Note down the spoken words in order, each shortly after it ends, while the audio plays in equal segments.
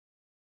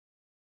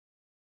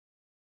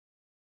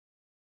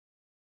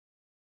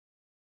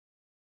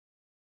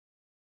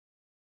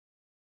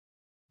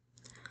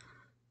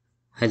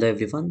Hello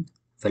everyone,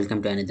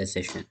 welcome to another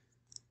session.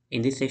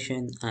 In this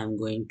session, I'm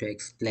going to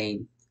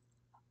explain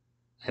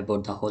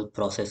about the whole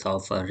process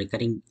of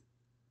recurring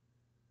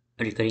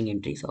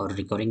entries or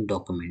recurring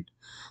document.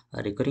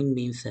 Recurring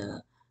means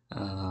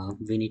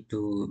we need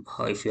to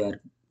if you are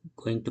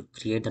going to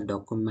create a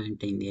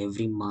document in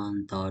every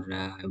month or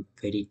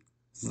very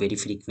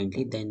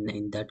frequently, then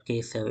in that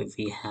case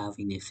we have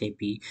in SAP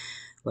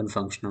one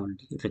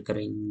functionality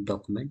recurring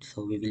document.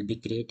 So we will be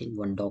creating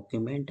one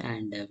document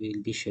and we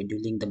will be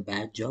scheduling the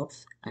batch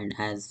jobs and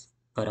as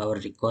per our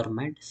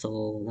requirement.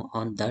 So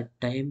on that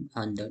time,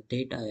 on that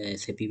date,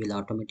 SAP will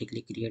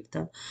automatically create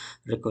the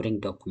recurring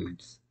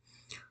documents.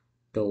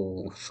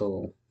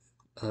 So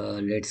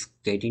let's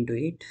get into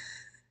it.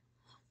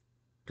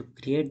 To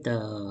create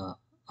the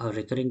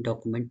recurring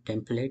document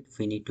template,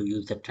 we need to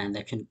use the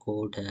transaction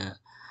code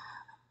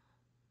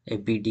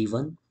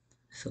FBD1.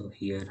 So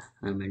here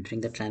I'm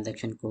entering the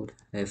transaction code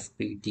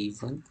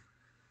FBD1.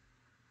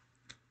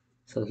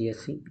 So here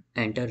see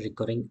enter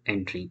recurring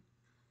entry.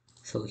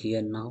 So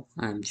here now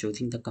I'm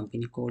choosing the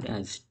company code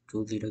as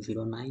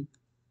 2009.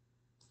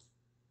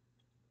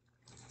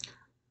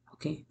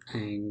 Okay,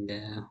 and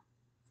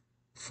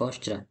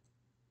first run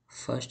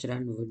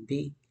would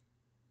be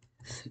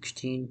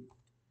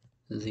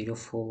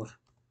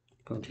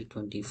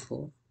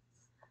 16/04/2024,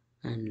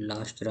 and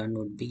last run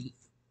would be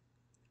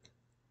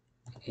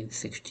again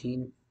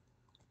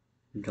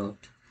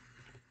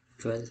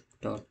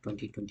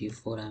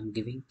 16/12/2024. I'm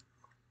giving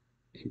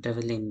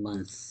interval in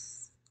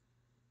months.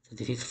 So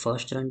this is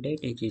first run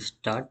date, it is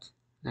start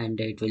and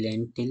it will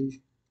end till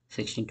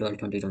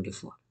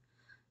 16/12/2024.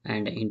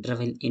 And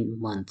interval in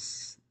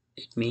months,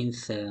 it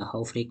means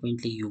how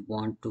frequently you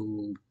want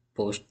to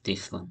post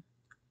this one.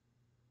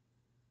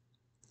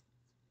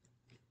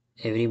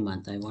 Every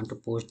month I want to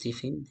post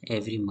this in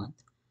every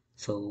month,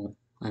 so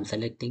I'm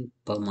selecting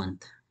per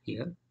month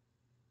here.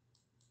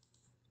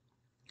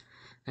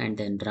 And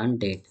then run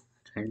date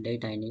I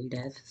need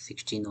as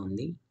 16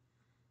 only,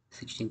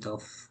 16th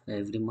of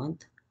every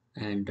month.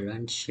 And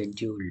run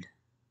scheduled,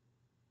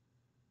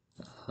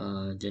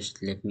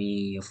 just let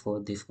me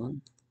afford this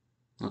one.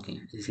 Okay,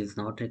 this is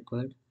not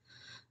required.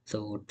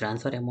 So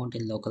transfer amount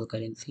in local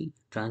currency,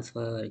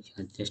 transfer,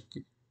 yeah, just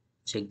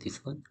check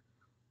this one.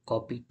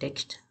 Copy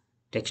text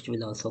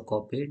will also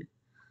copied.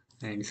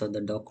 And so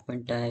the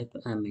document type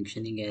I'm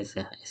mentioning as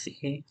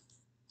SA.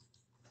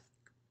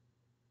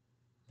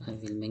 I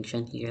will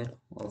mention here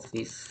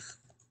office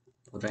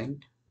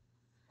rent,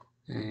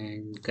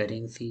 and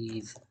currency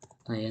is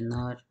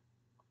INR,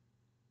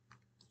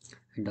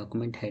 and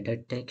document header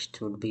text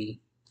would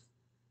be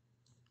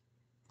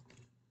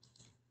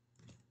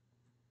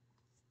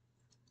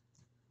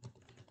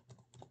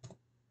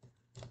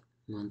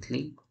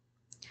monthly.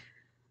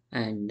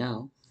 And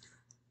now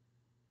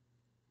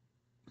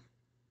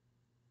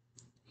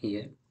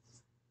here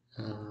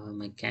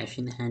my cash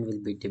in hand will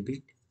be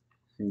debit,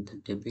 and the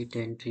debit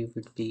entry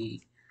would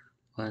be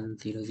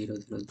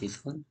 1000,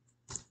 this one.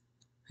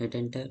 Hit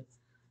enter,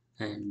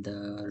 and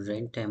the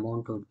rent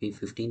amount would be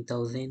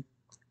 15,000.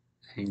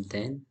 And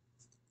then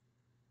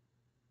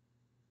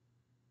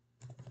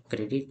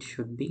credit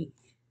should be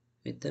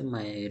with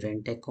my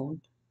rent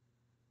account,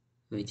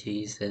 which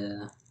is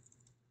let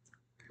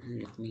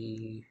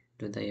me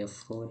do the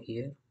F4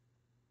 here.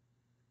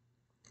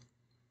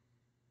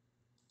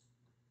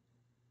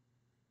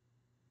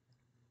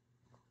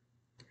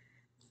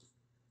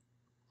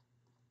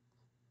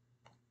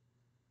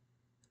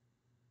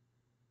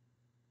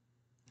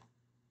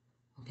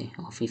 Okay,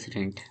 office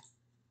rent,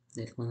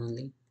 this one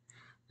only.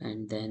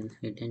 And then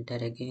hit enter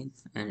again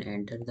and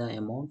enter the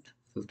amount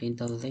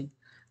 15,000,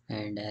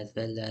 and as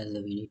well as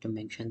we need to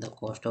mention the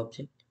cost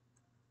object.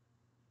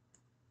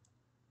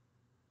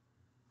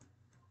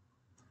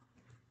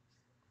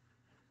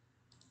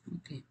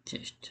 Okay,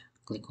 just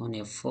click on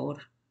F4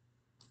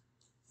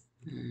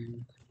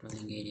 and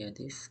controlling area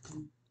this.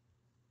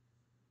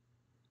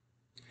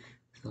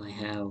 So I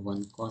have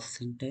one cost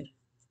center.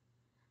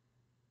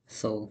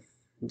 So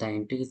the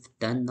entry is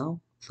done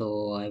now.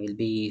 So I will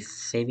be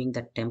saving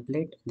the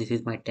template. This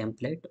is my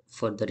template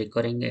for the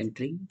recurring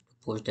entry. To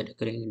post the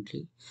recurring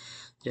entry,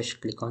 just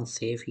click on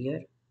save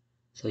here.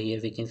 So here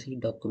we can see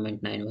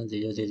document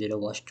 91000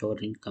 was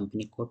stored in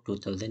company code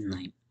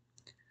 2009.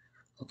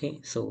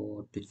 Okay,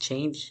 so to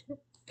change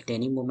at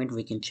any moment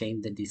we can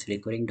change this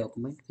recurring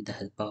document with the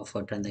help of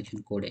a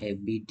transaction code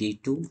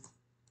FBD2.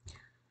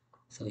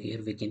 So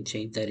here we can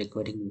change the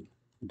recurring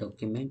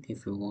document.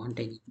 If you want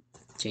any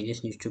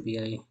changes needs to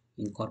be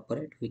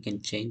incorporate, we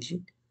can change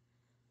it.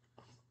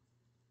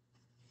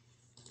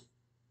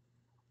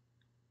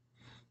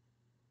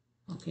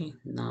 Okay,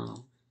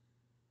 now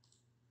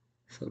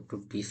so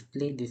to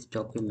display this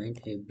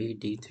document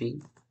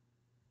FBD3,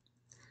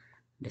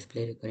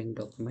 display recurring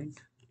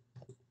document.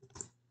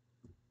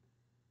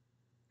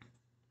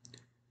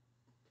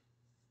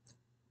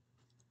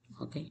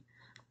 Okay,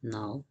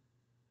 now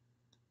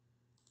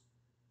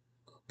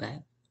go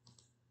back.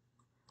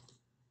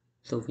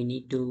 So we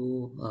need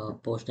to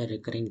post a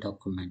recurring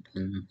document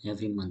in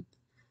every month.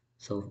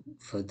 So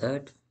for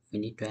that we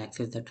need to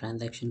access the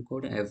transaction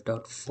code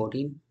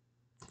f.14.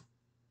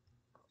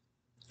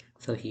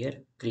 So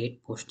here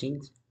create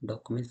postings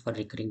documents for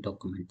recurring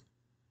document.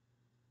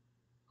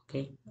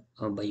 Okay,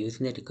 by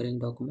using the recurring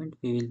document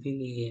we will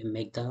be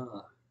make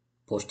the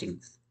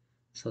postings.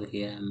 So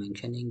here I'm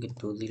mentioning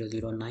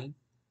 2009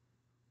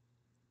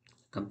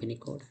 company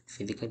code,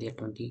 physical year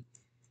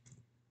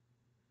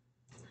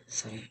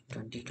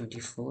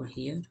 2024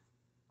 here,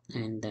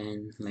 and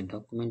then my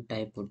document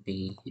type would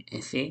be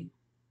SA,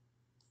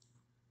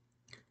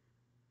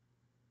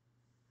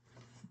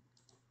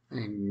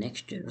 and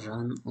next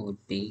run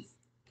would be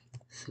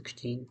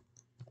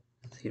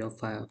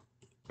 16/05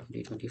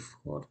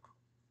 2024.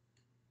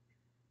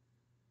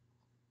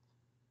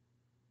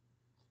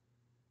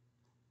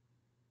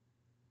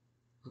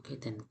 Okay,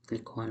 then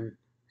click on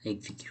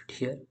execute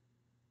here.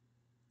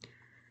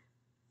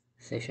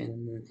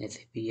 Session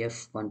SAP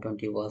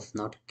 120 was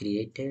not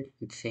created,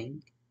 it's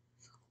saying.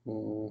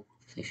 So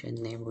session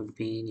name would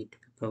be need to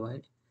be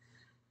provided.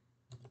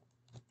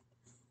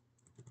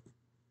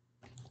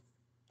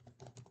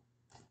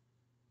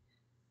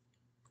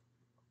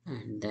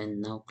 And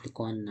then now click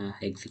on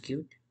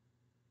execute.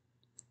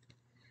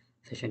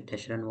 Session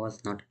test run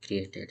was not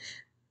created.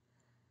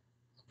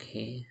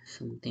 Okay,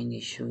 something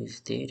issue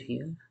is there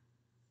here.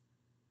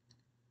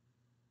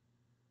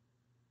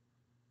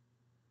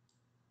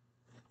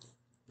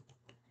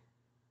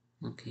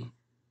 Okay,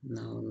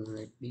 now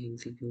let me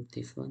execute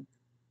this one.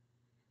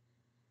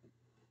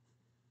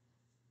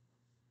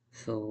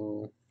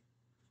 So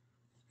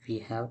we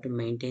have to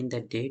maintain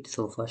the date.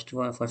 So first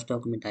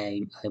document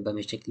I by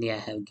mistakenly I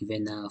have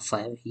given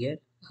 5 here.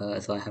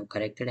 So I have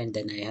corrected and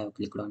then I have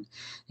clicked on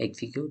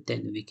execute.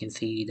 Then we can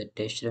see the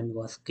test run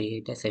was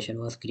created, session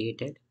was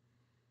created.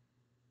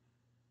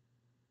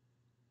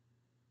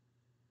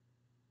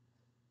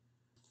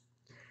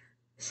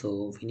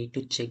 So we need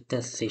to check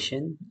the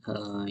session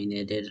in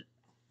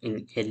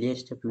earlier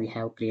step we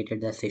have created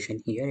the session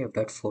here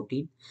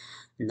f.14.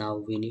 Now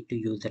we need to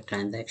use the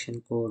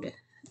transaction code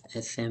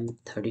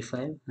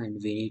SM35 and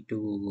we need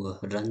to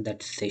run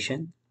that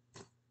session.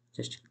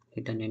 Just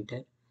hit an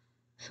enter.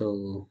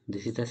 So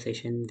this is the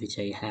session which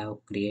I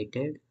have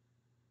created.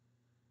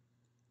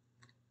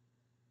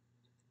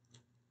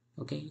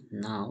 Okay,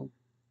 now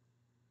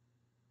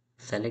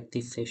select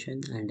this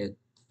session and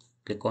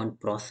click on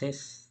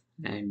process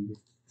and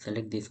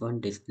select this one,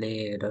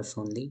 display errors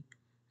only,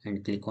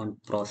 and click on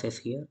process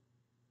here.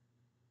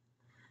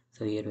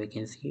 So here we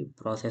can see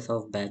process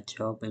of batch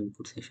job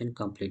input session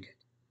completed.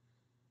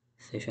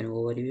 Session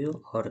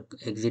overview or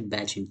exit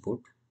batch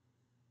input.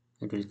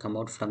 It will come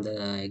out from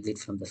the exit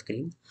from the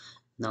screen.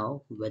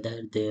 Now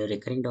whether the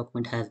recurring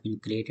document has been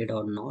created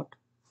or not,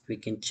 we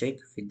can check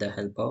with the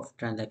help of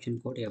transaction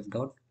code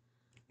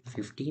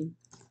f.15.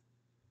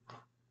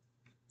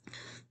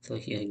 So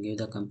here give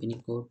the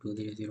company code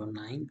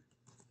 2009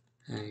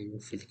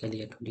 and physical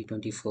year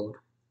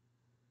 2024,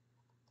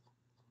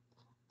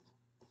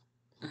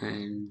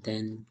 and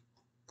then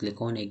click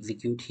on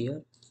execute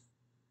here.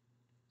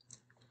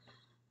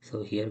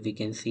 So here we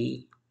can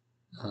see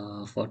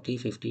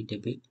 4050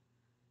 debit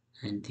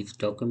and this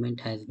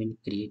document has been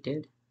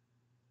created.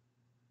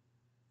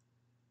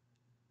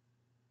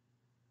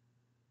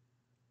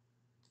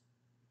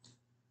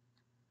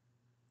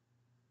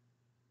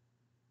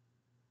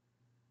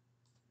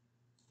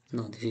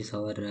 Now this is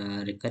our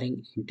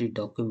recurring entry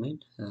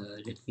document.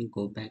 Let me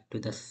go back to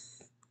the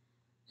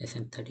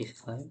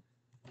SM35.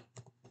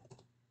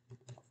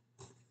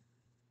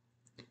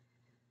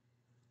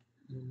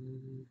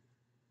 Mm,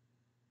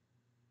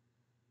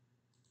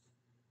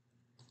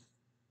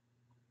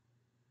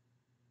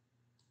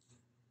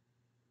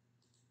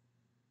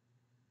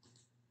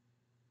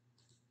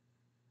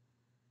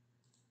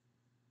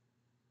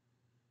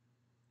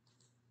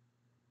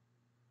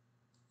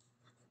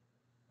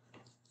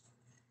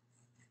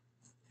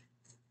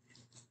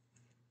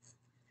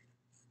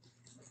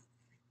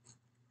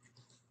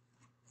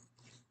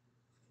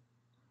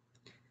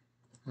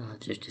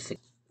 just a sec.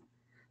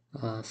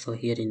 So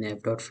here in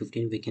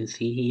f.15 we can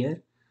see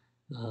here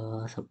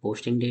so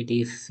posting date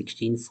is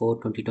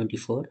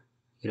 16/4/2024.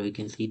 Here we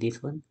can see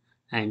this one,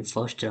 and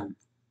first run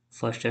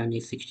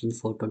is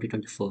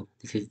 16/4/2024.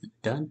 This is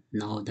done.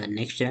 Now the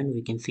next run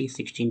we can see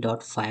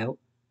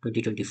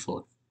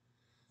 16.5/2024.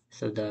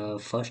 So the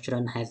first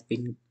run has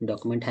been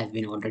document has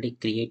been already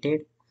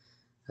created.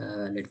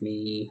 Let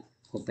me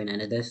open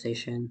another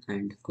session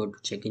and go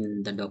to check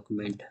in the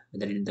document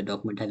whether the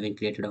document has been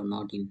created or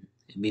not in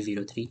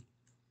B03.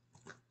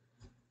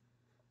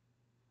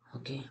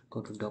 Okay,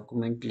 go to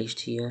document list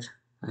here.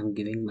 I'm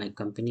giving my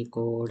company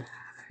code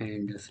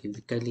and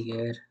physical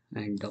year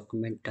and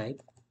document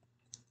type,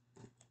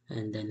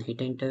 and then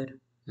hit enter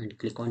and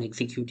click on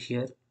execute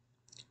here.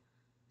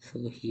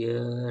 So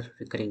here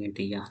recurring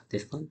entry, yeah,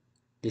 this one.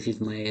 This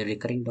is my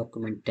recurring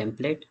document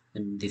template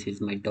and this is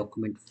my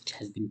document which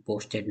has been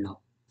posted now.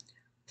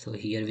 So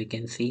here we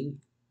can see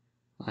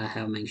I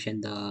have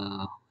mentioned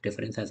the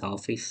reference as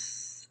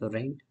office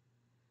rent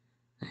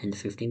and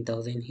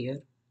 15,000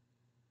 here.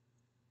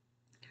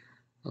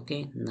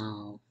 Okay,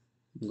 now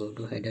Go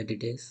to header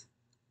details.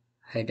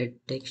 Header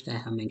text I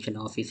have mentioned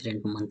office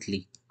rent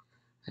monthly,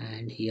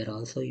 and here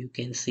also you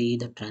can see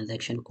the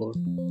transaction code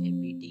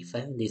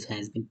FBD5. This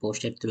has been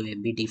posted through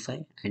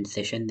FBD5, and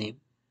session name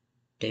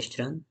test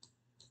run,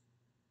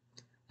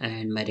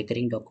 and my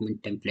recurring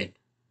document template,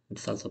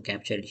 it's also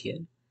captured here.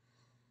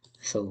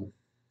 So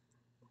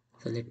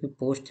let me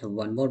post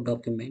one more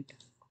document,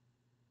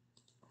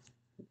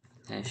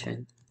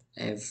 session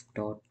f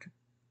dot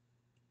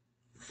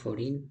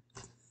 14.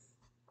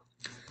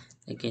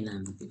 Again,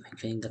 I'm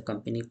mentioning the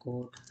company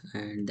code,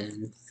 and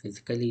then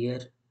physical year.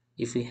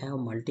 If we have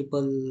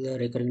multiple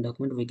recurring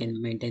document, we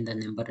can maintain the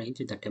number range,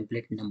 the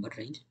template number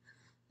range.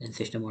 Then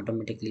system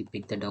automatically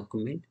pick the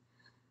document.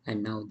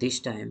 And now this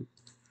time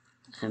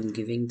I'm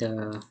giving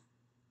the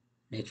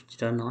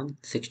next run on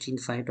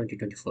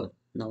 16/5/2024.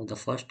 Now the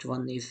first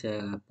one is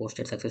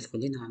posted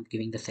successfully. Now I'm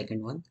giving the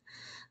second one.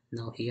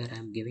 Now here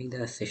I'm giving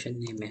the session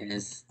name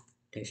as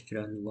test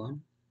run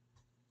 1,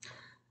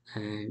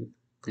 and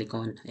click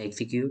on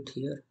execute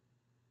here.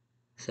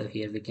 So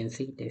here we can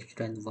see test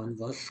run 1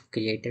 was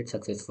created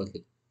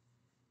successfully.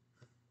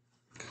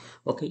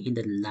 Okay, in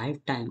the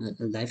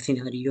live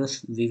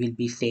scenarios, we will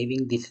be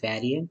saving this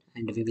variant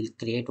and we will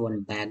create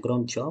one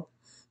background job.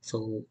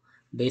 So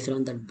based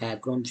on that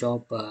background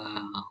job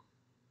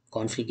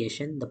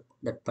configuration,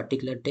 that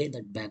particular day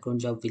that background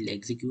job will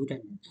execute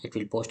and it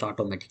will post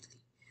automatically.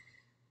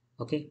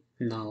 Okay,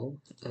 now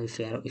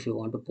if you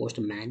want to post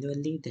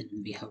manually, then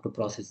we have to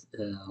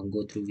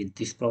go through with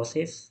this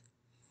process.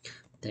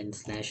 Then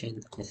slash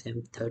n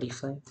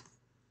sm35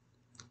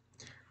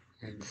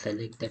 and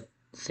select that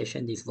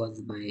session. This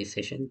was my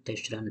session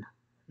test run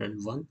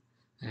 1,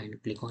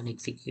 and click on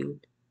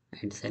execute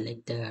and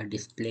select the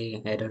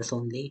display errors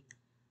only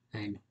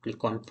and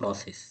click on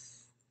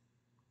process.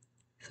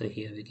 So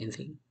here we can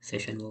see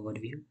session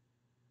overview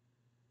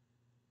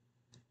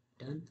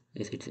done.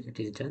 It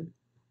is done.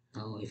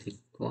 Now if we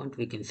want,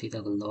 we can see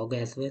the log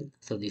as well.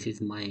 So this is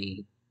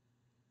my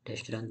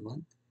test run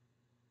 1,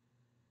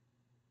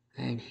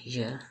 and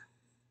here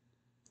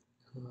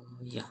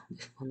yeah,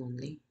 this one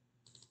only.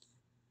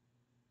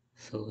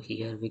 So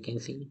here we can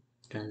see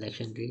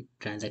transaction read,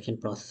 transaction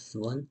process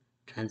 1,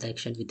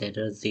 transaction with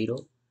error 0,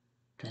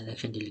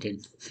 transaction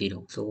deleted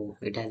 0. So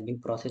it has been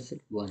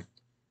processed 1.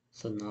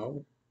 So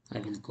now I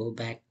will go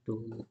back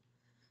to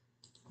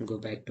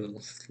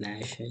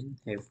slash n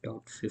f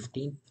dot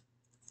 15.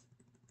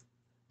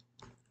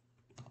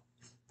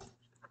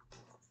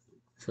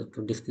 So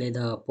to display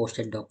the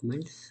posted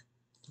documents,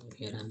 so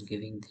here I'm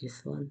giving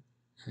this one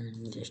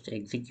and just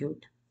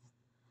execute.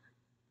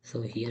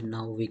 So here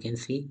now we can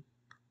see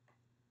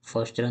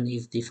first run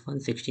is this one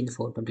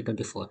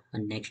 16/4/2024,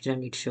 and next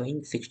run it's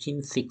showing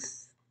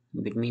 16/6,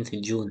 which means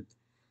June.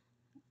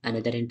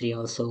 Another entry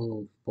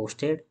also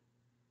posted.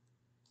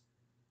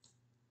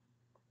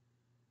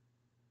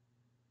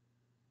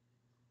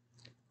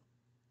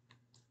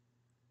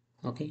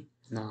 Okay,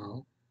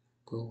 now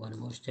go one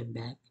more step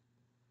back.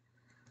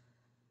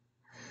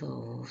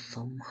 So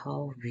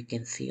somehow we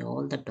can see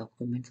all the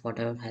documents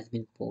whatever has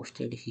been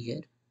posted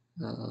here.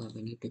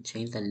 We need to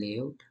change the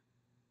layout.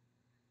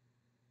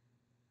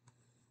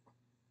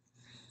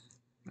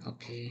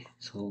 Okay,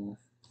 so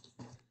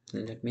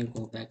let me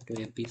go back to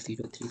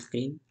FB03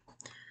 screen,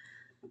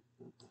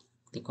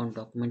 click on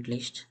document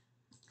list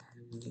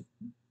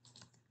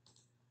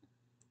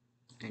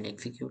and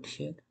execute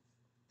here.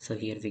 So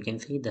here we can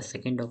see the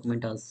second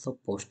document also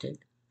posted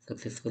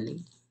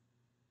successfully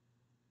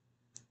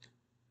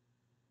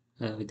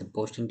with the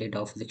posting date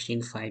of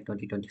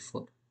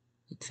 16/5/2024.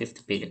 It's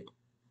fifth period.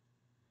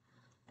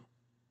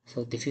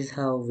 So this is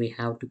how we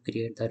have to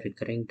create the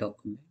recurring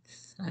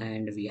documents,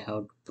 and we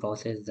have to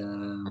process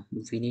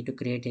we need to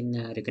create in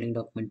a recurring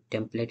document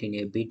template in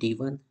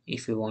FBD1.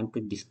 If we want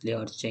to display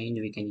or change,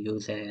 we can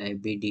use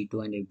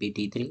FBD2 and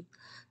FBD3.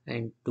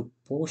 And to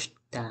post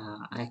the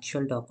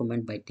actual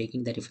document by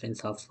taking the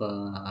reference of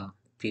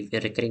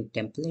recurring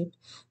template,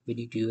 we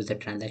need to use the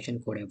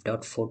transaction code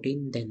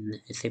f.14.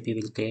 Then SAP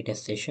will create a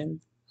session.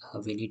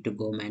 We need to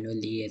go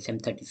manually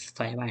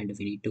SM35 and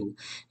we need to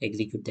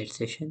execute that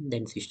session.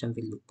 Then system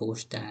will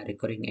post the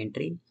recurring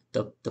entry.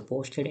 The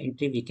posted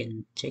entry we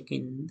can check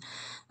in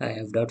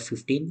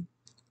f.15,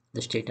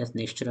 the status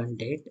next run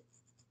date,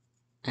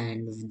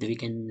 and we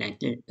can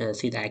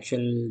see the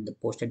actual the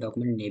posted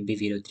document in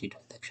AB03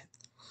 transaction.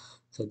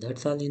 So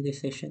that's all in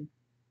this session.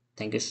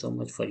 Thank you so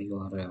much for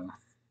your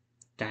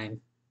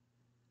time.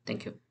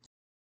 Thank you.